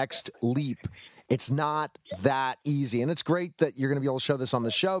that next leap, it's not that easy. And it's great that you're going to be able to show this on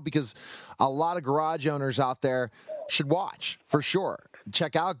the show, because a lot of garage owners out there should watch, for sure.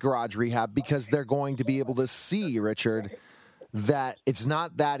 Check out Garage Rehab, because they're going to be able to see, Richard, that it's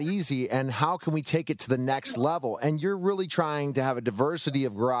not that easy, and how can we take it to the next level. And you're really trying to have a diversity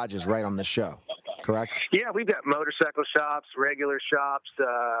of garages right on the show. Correct? Yeah, we've got motorcycle shops, regular shops,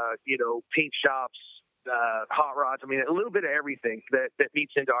 paint shops, hot rods. I mean, a little bit of everything that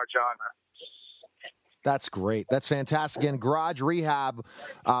meets into our genre. That's great. That's fantastic. And Garage Rehab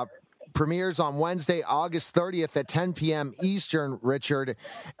premieres on Wednesday, August 30th at 10 p.m. Eastern, Richard.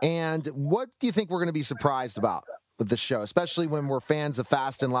 And what do you think we're going to be surprised about with this show, especially when we're fans of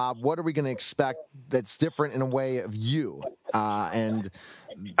Fast and Loud? What are we going to expect that's different in a way of you? And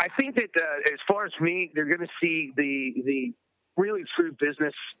I think that as far as me, they're going to see the really true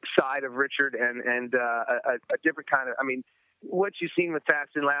business side of Richard and a different kind of. I mean, what you've seen with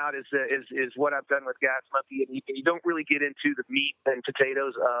Fast and Loud is what I've done with Gas Monkey, and you don't really get into the meat and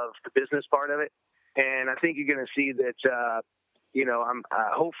potatoes of the business part of it. And I think you're going to see that I'm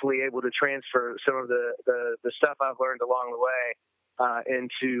hopefully able to transfer some of the stuff I've learned along the way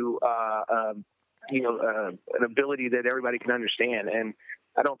into an ability that everybody can understand. And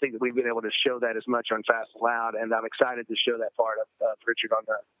I don't think that we've been able to show that as much on Fast and Loud, and I'm excited to show that part of Richard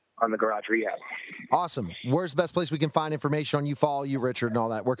on the Garage Rehab. Awesome. Where's the best place we can find information on you, follow you, Richard, and all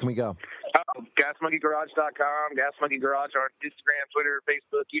that? Where can we go? GasMonkeyGarage.com, Gas Monkey Garage on Instagram, Twitter,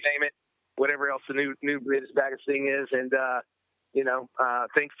 Facebook, you name it, whatever else the new biggest thing is. And,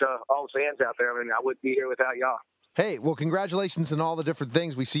 thanks to all the fans out there. I mean, I wouldn't be here without y'all. Hey, well, congratulations on all the different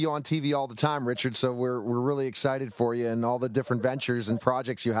things. We see you on TV all the time, Richard, so we're really excited for you and all the different ventures and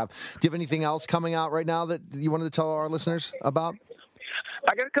projects you have. Do you have anything else coming out right now that you wanted to tell our listeners about?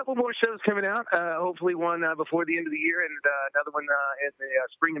 I got a couple more shows coming out, hopefully one before the end of the year and another one in the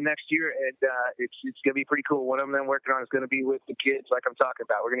spring of next year, and it's going to be pretty cool. One of them I'm working on is going to be with the kids like I'm talking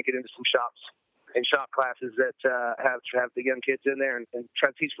about. We're going to get into some shops and shop classes that have the young kids in there and try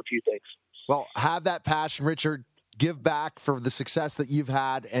to teach them a few things. Well, have that passion, Richard. Give back for the success that you've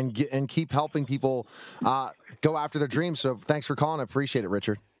had and keep helping people go after their dreams. So thanks for calling. I appreciate it,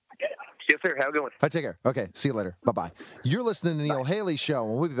 Richard. Yes, sir. Have a good one. All right, take care. Okay, see you later. Bye-bye. You're listening to the Neil Haley Show,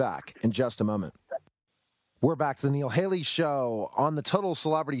 and we'll be back in just a moment. We're back to the Neil Haley Show on the Total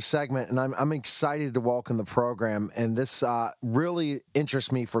Celebrity segment, and I'm excited to welcome the program, and this really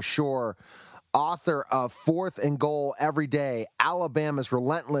interests me for sure. Author of Fourth and Goal Every Day, Alabama's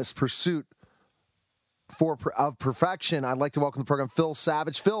Relentless Pursuit of Perfection. I'd like to welcome the program Phil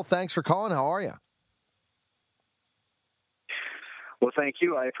Savage. Phil, thanks for calling. How are you? Well, thank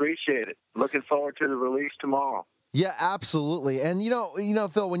you. I appreciate it. Looking forward to the release tomorrow. Yeah, absolutely. And you know,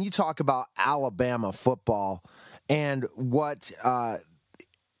 Phil, when you talk about Alabama football and what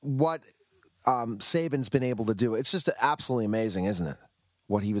Saban's been able to do, it's just absolutely amazing, isn't it?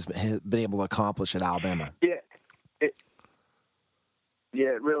 What he's been able to accomplish at Alabama.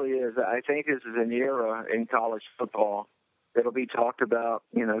 Yeah, it really is. I think this is an era in college football that'll be talked about,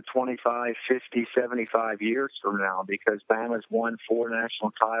 25, 50, 75 years from now, because Bama's won 4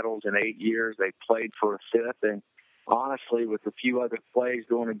 national titles in 8 years. They played for a 5th, and honestly, with a few other plays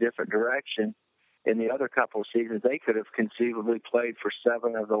going a different direction in the other couple of seasons, they could have conceivably played for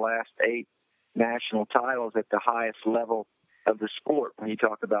 7 of the last 8 national titles at the highest level of the sport when you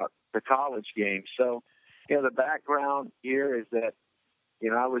talk about the college game. So, the background here is that,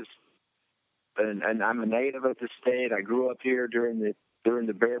 I was, and I'm a native of the state. I grew up here during the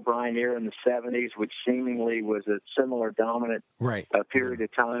Bear Bryant era in the 70s, which seemingly was a similar dominant period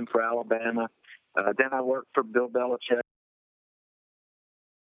of time for Alabama. Then I worked for Bill Belichick.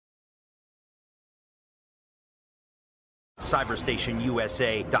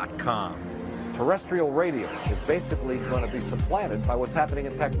 CyberstationUSA.com. Terrestrial radio is basically going to be supplanted by what's happening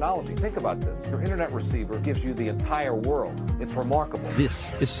in technology. Think about this. Your internet receiver gives you the entire world. It's remarkable.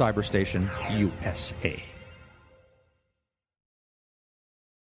 This is Cyberstation USA.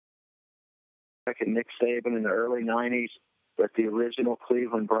 And Nick Saban in the early 90s with the original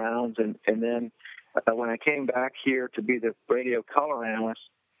Cleveland Browns. And then when I came back here to be the radio color analyst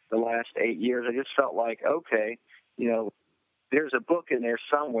the last 8 years, I just felt like, okay, there's a book in there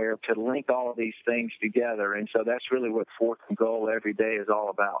somewhere to link all of these things together. And so that's really what Fourth and Goal Every Day is all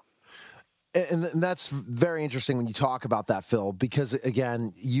about. And that's very interesting when you talk about that, Phil, because,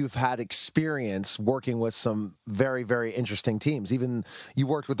 again, you've had experience working with some very, very interesting teams. Even you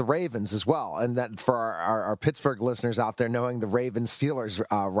worked with the Ravens as well. And that for our Pittsburgh listeners out there, knowing the Ravens-Steelers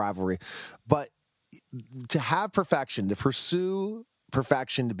rivalry. But to have perfection, to pursue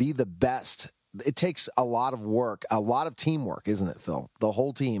perfection, to be the best, it takes a lot of work, a lot of teamwork, isn't it, Phil? The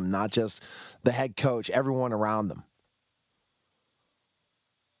whole team, not just the head coach, everyone around them.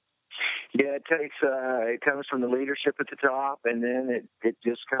 Yeah, it comes from the leadership at the top, and then it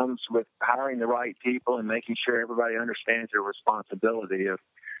just comes with hiring the right people and making sure everybody understands their responsibility of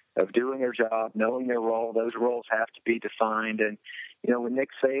doing their job, knowing their role. Those roles have to be defined. And, when Nick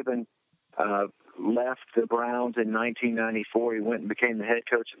Saban left the Browns in 1994, he went and became the head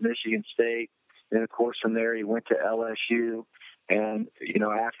coach of Michigan State. And, of course, from there he went to LSU. And,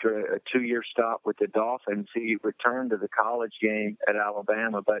 after a 2-year stop with the Dolphins, he returned to the college game at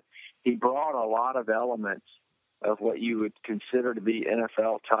Alabama. But he brought a lot of elements of what you would consider to be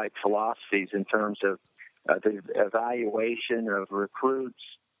NFL-type philosophies in terms of the evaluation of recruits,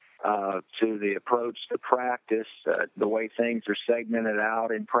 to the approach to practice, the way things are segmented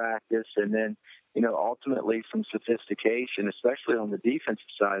out in practice, and then, ultimately some sophistication, especially on the defensive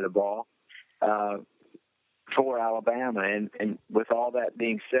side of the ball, for Alabama. And with all that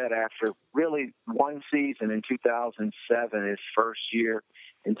being said, after really one season in 2007, his first year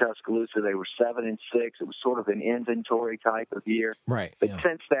in Tuscaloosa. They were 7-6. It was sort of an inventory type of year. Right. But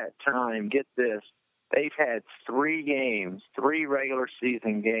since that time, get this, they've had 3 regular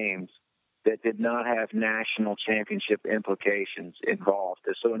season games that did not have national championship implications involved.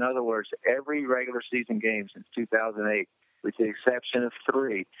 So in other words, every regular season game since 2008, with the exception of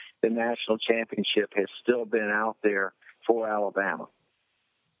 3, the national championship has still been out there for Alabama.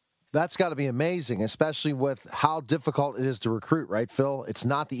 That's got to be amazing, especially with how difficult it is to recruit, right, Phil? It's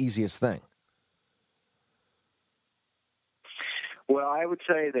not the easiest thing. Well, I would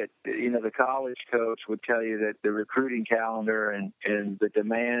say that, the college coach would tell you that the recruiting calendar and the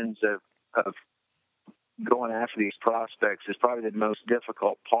demands of going after these prospects is probably the most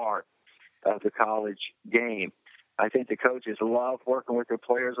difficult part of the college game. I think the coaches love working with their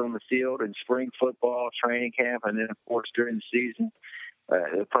players on the field in spring football, training camp, and then, of course, during the season,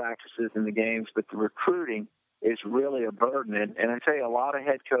 the practices and the games. But the recruiting is really a burden. And I tell you, a lot of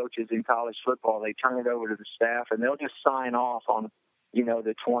head coaches in college football, they turn it over to the staff, and they'll just sign off on,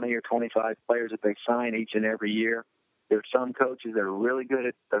 the 20 or 25 players that they sign each and every year. There's some coaches that are really good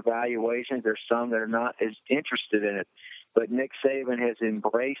at evaluations. There's some that are not as interested in it. But Nick Saban has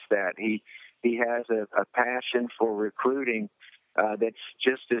embraced that. He has a passion for recruiting that's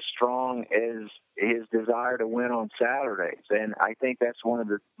just as strong as his desire to win on Saturdays. And I think that's one of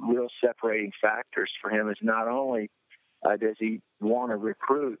the real separating factors for him is not only does he want to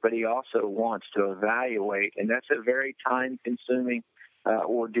recruit, but he also wants to evaluate. And that's a very time-consuming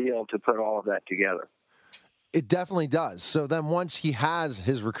ordeal to put all of that together. It definitely does. So then once he has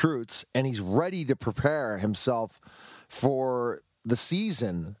his recruits and he's ready to prepare himself for the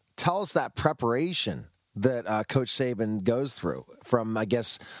season, tell us that preparation that Coach Saban goes through from, I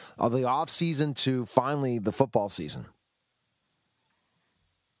guess, the off season to finally the football season.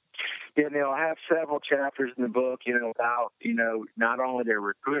 Yeah, Neil, I have several chapters in the book, about, not only their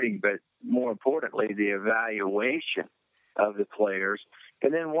recruiting, but more importantly, the evaluation of the players.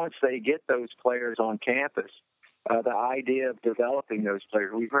 And then once they get those players on campus, the idea of developing those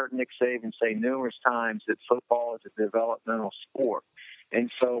players. We've heard Nick Saban say numerous times that football is a developmental sport. And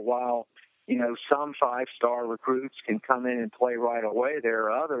so while, some 5-star recruits can come in and play right away, there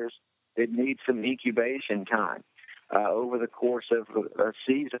are others that need some incubation time over the course of a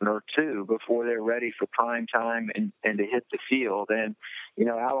season or 2 before they're ready for prime time and to hit the field. And,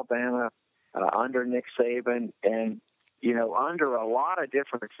 Alabama under Nick Saban and, under a lot of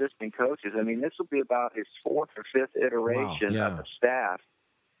different assistant coaches. I mean, this will be about his 4th or 5th iteration of the staff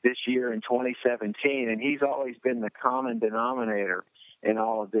this year in 2017, and he's always been the common denominator in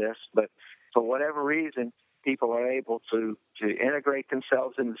all of this. But for whatever reason, people are able to integrate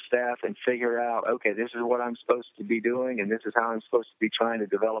themselves in the staff and figure out, okay, this is what I'm supposed to be doing, and this is how I'm supposed to be trying to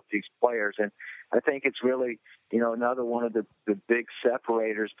develop these players. And I think it's really, another one of the big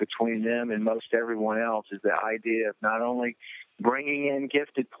separators between them and most everyone else is the idea of not only bringing in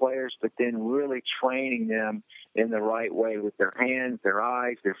gifted players, but then really training them in the right way with their hands, their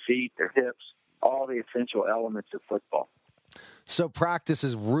eyes, their feet, their hips, all the essential elements of football. So practice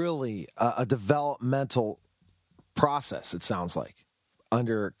is really a developmental process, it sounds like,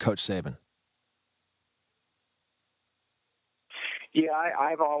 under Coach Saban. Yeah,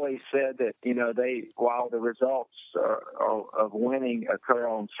 I've always said that, while the results of winning occur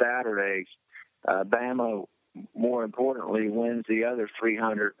on Saturdays, Bama, more importantly, wins the other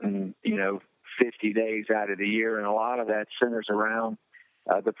 350 days out of the year, and a lot of that centers around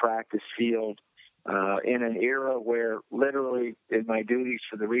the practice field. In an era where literally in my duties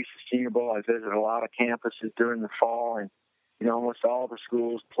for the Reese's Senior Bowl, I visit a lot of campuses during the fall, and almost all the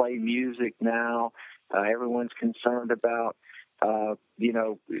schools play music now. Everyone's concerned about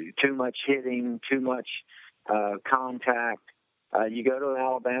too much hitting, too much contact. You go to an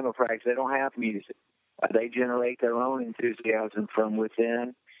Alabama practice, they don't have music. They generate their own enthusiasm from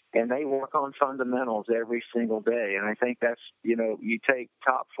within, and they work on fundamentals every single day. And I think that's, you take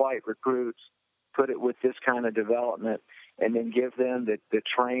top flight recruits, put it with this kind of development, and then give them the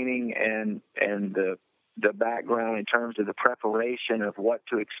training and the background in terms of the preparation of what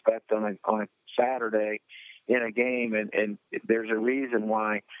to expect on a Saturday in a game. And there's a reason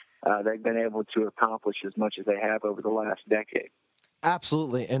why they've been able to accomplish as much as they have over the last decade.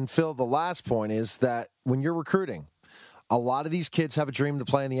 Absolutely. And Phil, the last point is that when you're recruiting, a lot of these kids have a dream to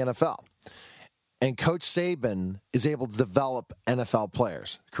play in the NFL. And Coach Saban is able to develop NFL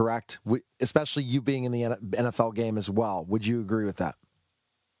players, correct? Especially you being in the NFL game as well. Would you agree with that?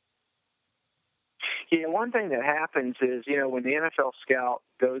 Yeah, one thing that happens is, when the NFL scout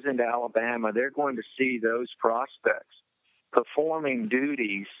goes into Alabama, they're going to see those prospects performing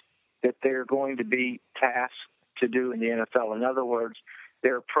duties that they're going to be tasked to do in the NFL. In other words,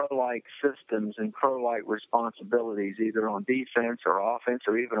 there are pro-like systems and pro-like responsibilities, either on defense or offense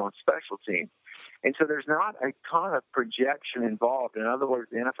or even on special teams. And so there's not a ton of projection involved. In other words,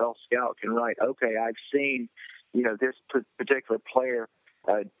 the NFL scout can write, okay, I've seen, this particular player,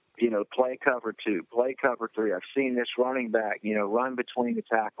 play cover 2, play cover 3. I've seen this running back, run between the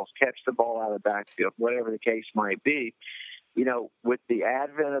tackles, catch the ball out of the backfield, whatever the case might be. With the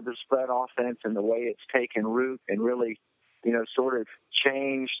advent of the spread offense and the way it's taken root and really, sort of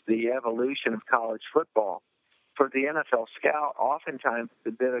changed the evolution of college football, for the NFL scout, oftentimes it's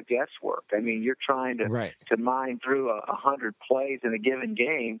a bit of guesswork. I mean, you're trying to mine through 100 plays in a given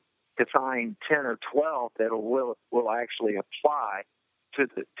game to find 10 or 12 that will actually apply to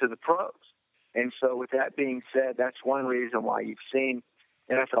the pros. And so with that being said, that's one reason why you've seen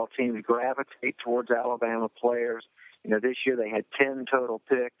NFL teams gravitate towards Alabama players. This year they had 10 total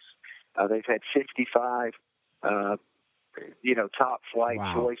picks. They've had 55, top flight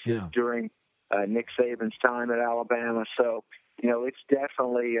choices during Nick Saban's time at Alabama. So, it's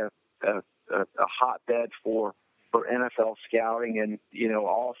definitely a hotbed for NFL scouting, and,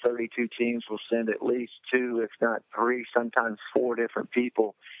 all 32 teams will send at least 2, if not 3, sometimes 4 different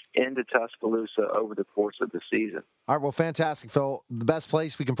people into Tuscaloosa over the course of the season. All right, well, fantastic, Phil. The best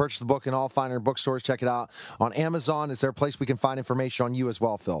place we can purchase the book in all finer bookstores. Check it out on Amazon. Is there a place we can find information on you as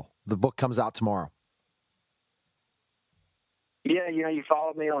well, Phil? The book comes out tomorrow. Yeah, you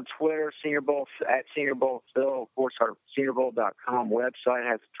follow me on Twitter, Senior Bowl, at Senior Bowl Phil. Of course, our SeniorBowl.com website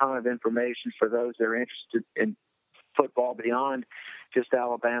has a ton of information for those that are interested in football beyond just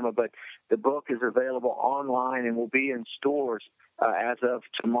Alabama. But the book is available online and will be in stores as of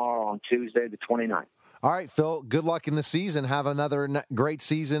tomorrow on Tuesday, the 29th. All right, Phil, good luck in the season. Have another great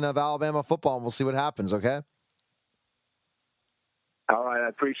season of Alabama football, and we'll see what happens, okay? All right, I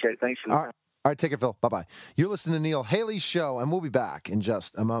appreciate it. Thanks for the time. All right, take it, Phil. Bye-bye. You're listening to Neil Haley's show, and we'll be back in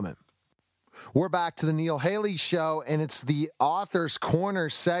just a moment. We're back to the Neil Haley show, and it's the Author's Corner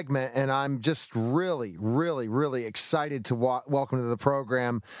segment, and I'm just really, really, really excited to welcome to the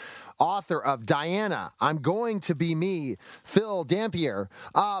program author of Diana, I'm Going to Be Me, Phil Dampier.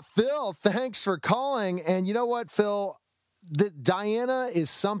 Phil, thanks for calling, and you know what, Phil? Diana is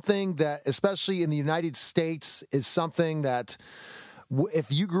something that, especially in the United States, is something that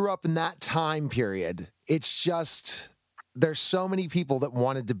if you grew up in that time period, it's just, there's so many people that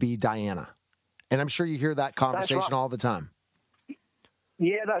wanted to be Diana. And I'm sure you hear that conversation all the time.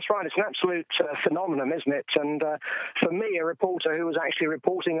 Yeah, that's right. It's an absolute phenomenon, isn't it? And for me, a reporter who was actually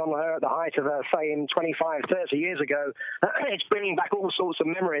reporting on her at the height of her fame 25, 30 years ago, it's bringing back all sorts of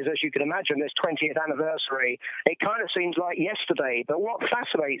memories, as you can imagine, this 20th anniversary. It kind of seems like yesterday. But what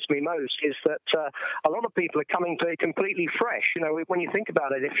fascinates me most is that a lot of people are coming to it completely fresh. When you think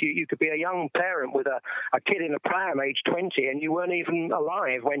about it, if you could be a young parent with a kid in a pram age 20 and you weren't even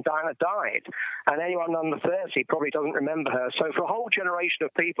alive when Diana died, and anyone under 30 probably doesn't remember her. So for a whole generation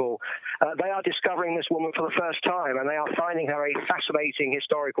of people, they are discovering this woman for the first time, and they are finding her a fascinating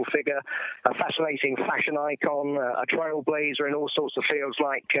historical figure, a fascinating fashion icon, a trailblazer in all sorts of fields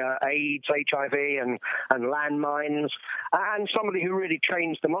like AIDS, HIV, and landmines, and somebody who really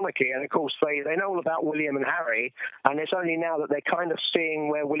changed the monarchy. And of course, they know all about William and Harry, and it's only now that they're kind of seeing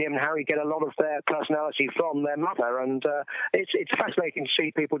where William and Harry get a lot of their personality from their mother, and it's fascinating to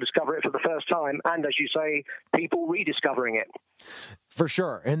see people discover it for the first time, and as you say, people rediscovering it. For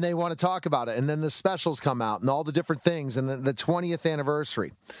sure. And they want to talk about it. And then the specials come out and all the different things and the 20th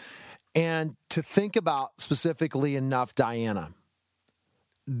anniversary. And to think about specifically enough Diana,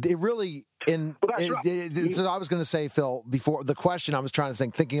 it really, so I was going to say, Phil, before the question I was trying to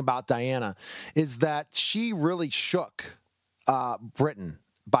think, thinking about Diana, is that she really shook Britain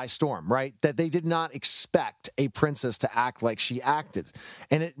by storm, right? That they did not expect a princess to act like she acted.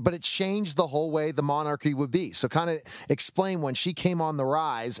 But it changed the whole way the monarchy would be. So kind of explain when she came on the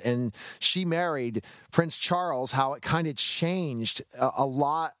rise and she married Prince Charles, how it kind of changed a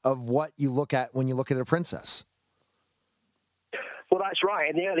lot of what you look at when you look at a princess. Well, that's right.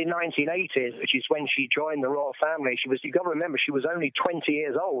 In the early 1980s, which is when she joined the royal family, you've got to remember, she was only 20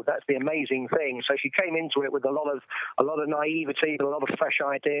 years old. That's the amazing thing. So she came into it with a lot of naivety, a lot of fresh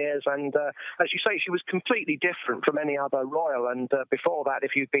ideas. And as you say, she was completely different from any other royal. And before that,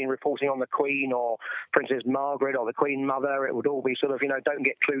 if you'd been reporting on the Queen or Princess Margaret or the Queen Mother, it would all be sort of, don't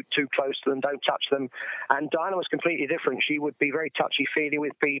get too close to them, don't touch them. And Diana was completely different. She would be very touchy-feely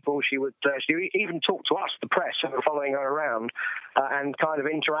with people. She would even talk to us, the press, who were following her around. and kind of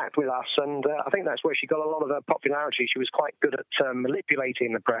interact with us. And I think that's where she got a lot of her popularity. She was quite good at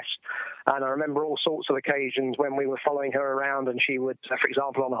manipulating the press. And I remember all sorts of occasions when we were following her around, and she would, for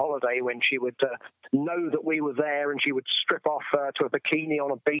example, on a holiday, when she would know that we were there, and she would strip off to a bikini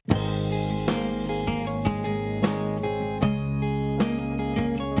on a beach.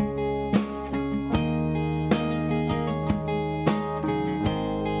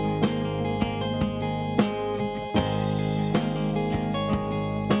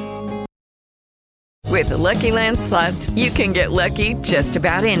 With the Lucky Land Slots, you can get lucky just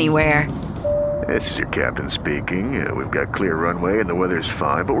about anywhere. This is your captain speaking. We've got clear runway and the weather's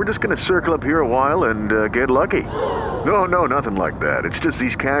fine, but we're just going to circle up here a while and get lucky. No, nothing like that. It's just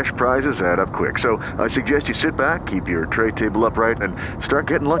these cash prizes add up quick. So I suggest you sit back, keep your tray table upright, and start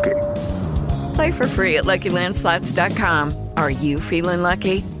getting lucky. Play for free at LuckyLandSlots.com. Are you feeling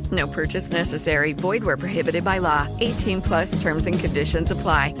lucky? No purchase necessary. Void where prohibited by law. 18+ terms and conditions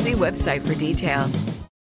apply. See website for details.